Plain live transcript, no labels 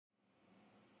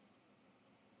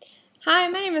Hi,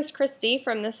 my name is Christy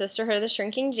from the Sisterhood of the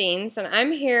Shrinking Jeans, and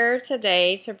I'm here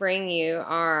today to bring you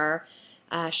our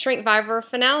Shrinkvivor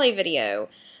Finale video.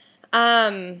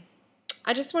 I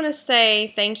just want to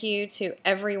say thank you to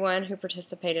everyone who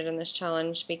participated in this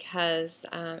challenge because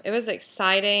it was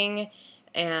exciting,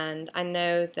 and I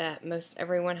know that most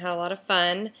everyone had a lot of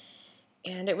fun,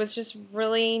 and it was just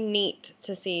really neat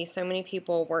to see so many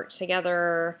people work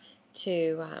together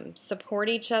to support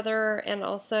each other, and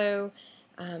also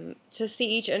to see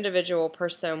each individual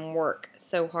person work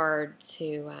so hard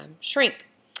to shrink.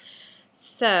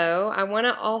 So I want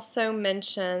to also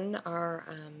mention our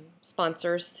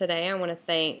sponsors today. I want to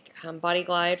thank Body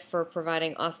Glide for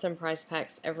providing awesome prize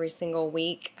packs every single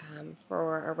week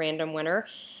for a random winner,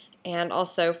 and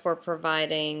also for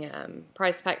providing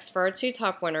prize packs for our two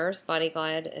top winners. Body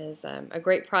Glide is a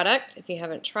great product. If you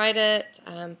haven't tried it,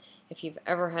 if you've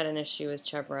ever had an issue with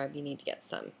chub rub, you need to get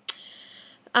some.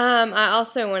 I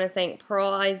also want to thank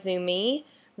Pearl Izumi,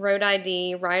 Road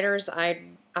ID, Riders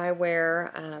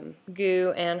Eyewear,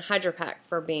 Goo, and Hydra Pack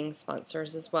for being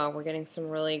sponsors as well. We're getting some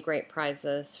really great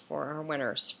prizes for our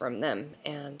winners from them.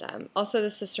 And also the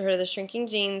Sisterhood of the Shrinking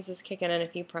Jeans is kicking in a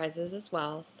few prizes as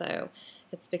well, so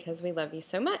it's because we love you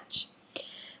so much.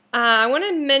 I want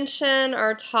to mention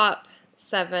our top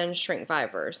 7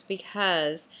 Shrinkvivors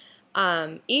because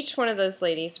each one of those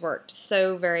ladies worked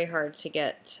so very hard to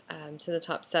get to the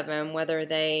top 7, whether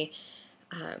they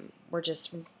were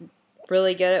just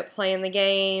really good at playing the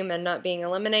game and not being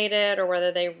eliminated, or whether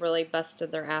they really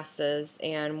busted their asses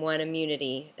and won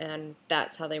immunity, and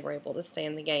that's how they were able to stay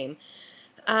in the game.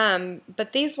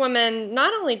 But these women,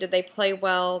 not only did they play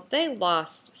well, they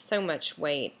lost so much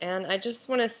weight, and I just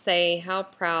want to say how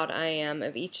proud I am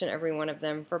of each and every one of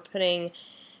them for putting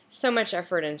so much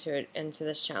effort into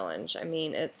this challenge. I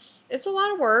mean, it's a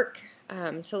lot of work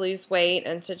to lose weight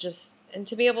and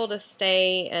to be able to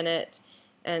stay in it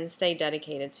and stay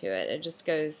dedicated to it. It just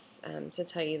goes to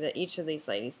tell you that each of these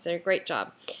ladies did a great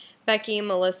job. Becky,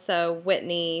 Melissa,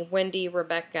 Whitney, Wendy,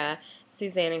 Rebecca,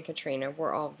 Suzanne, and Katrina,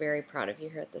 we're all very proud of you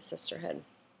here at the Sisterhood.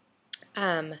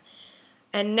 And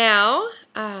now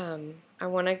I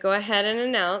want to go ahead and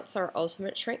announce our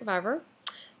Ultimate Shrinkvivor.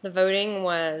 The voting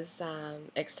was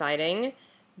exciting.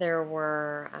 There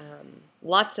were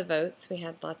lots of votes. We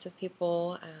had lots of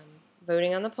people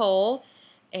voting on the poll,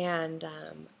 and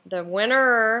the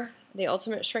winner, the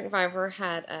Ultimate Shrinkvivor,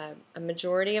 had a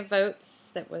majority of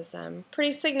votes that was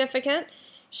pretty significant.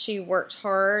 She worked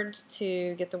hard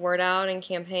to get the word out and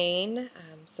campaign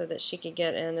so that she could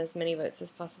get in as many votes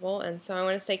as possible. And so I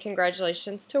want to say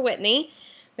congratulations to Whitney,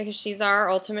 because she's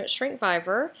our Ultimate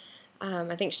Shrinkvivor.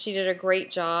 I think she did a great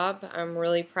job. I'm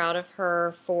really proud of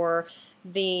her for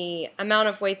the amount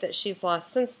of weight that she's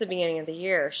lost since the beginning of the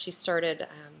year. She started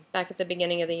back at the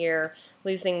beginning of the year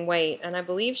losing weight, and I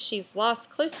believe she's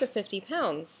lost close to 50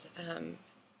 pounds.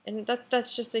 And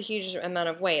that's just a huge amount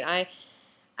of weight. I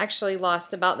actually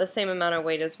lost about the same amount of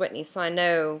weight as Whitney, so I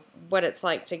know what it's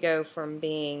like to go from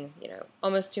being,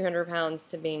 almost 200 pounds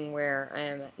to being where I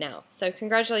am at now. So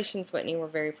congratulations, Whitney. We're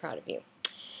very proud of you.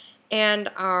 And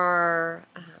our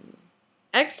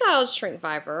Exiled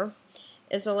SHRINKVIVOR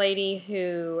is a lady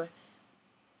who,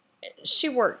 she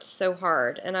worked so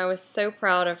hard, and I was so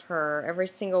proud of her every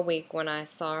single week when I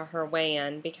saw her weigh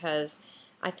in, because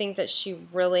I think that she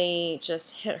really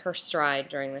just hit her stride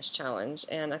during this challenge,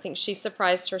 and I think she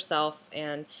surprised herself,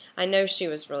 and I know she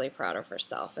was really proud of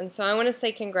herself. And so I want to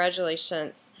say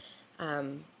congratulations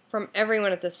from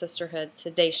everyone at the Sisterhood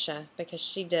to Daisha, because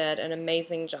she did an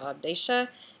amazing job. Daisha,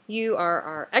 you are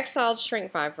our Exiled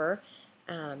Shrinkvivor,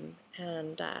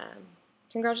 and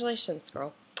congratulations,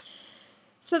 girl.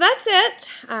 So that's it.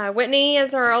 Whitney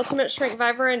is our Ultimate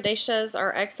Shrinkvivor, and Daisha is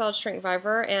our Exiled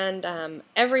Shrinkvivor, and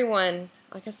everyone,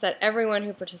 like I said, everyone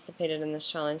who participated in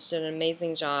this challenge did an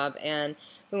amazing job, and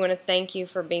we want to thank you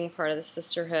for being part of the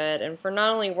Sisterhood and for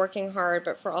not only working hard,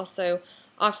 but for also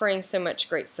offering so much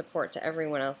great support to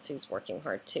everyone else who's working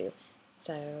hard too.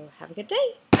 So have a good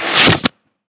day.